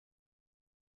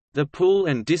The Poole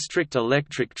and District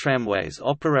Electric Tramways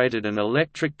operated an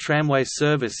electric tramway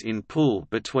service in Poole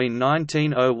between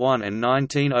 1901 and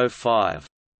 1905.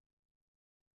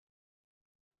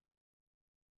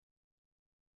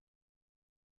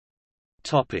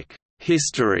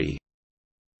 History.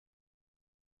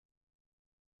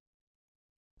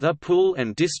 The Poole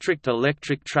and District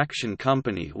Electric Traction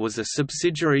Company was a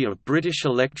subsidiary of British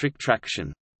Electric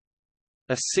Traction.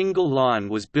 A single line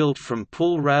was built from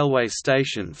Poole railway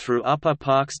station through Upper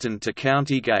Parkston to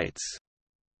County Gates.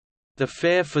 The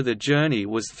fare for the journey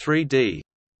was 3d.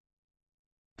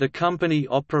 The company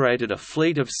operated a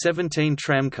fleet of 17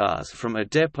 tramcars from a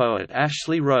depot at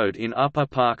Ashley Road in Upper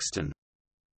Parkston.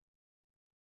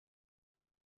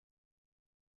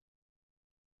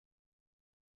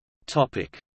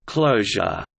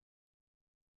 Closure.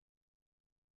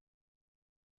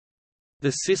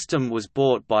 The system was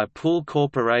bought by Poole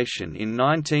Corporation in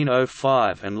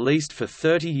 1905 and leased for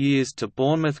 30 years to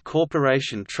Bournemouth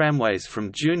Corporation Tramways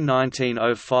from June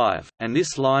 1905, and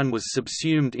this line was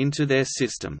subsumed into their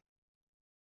system.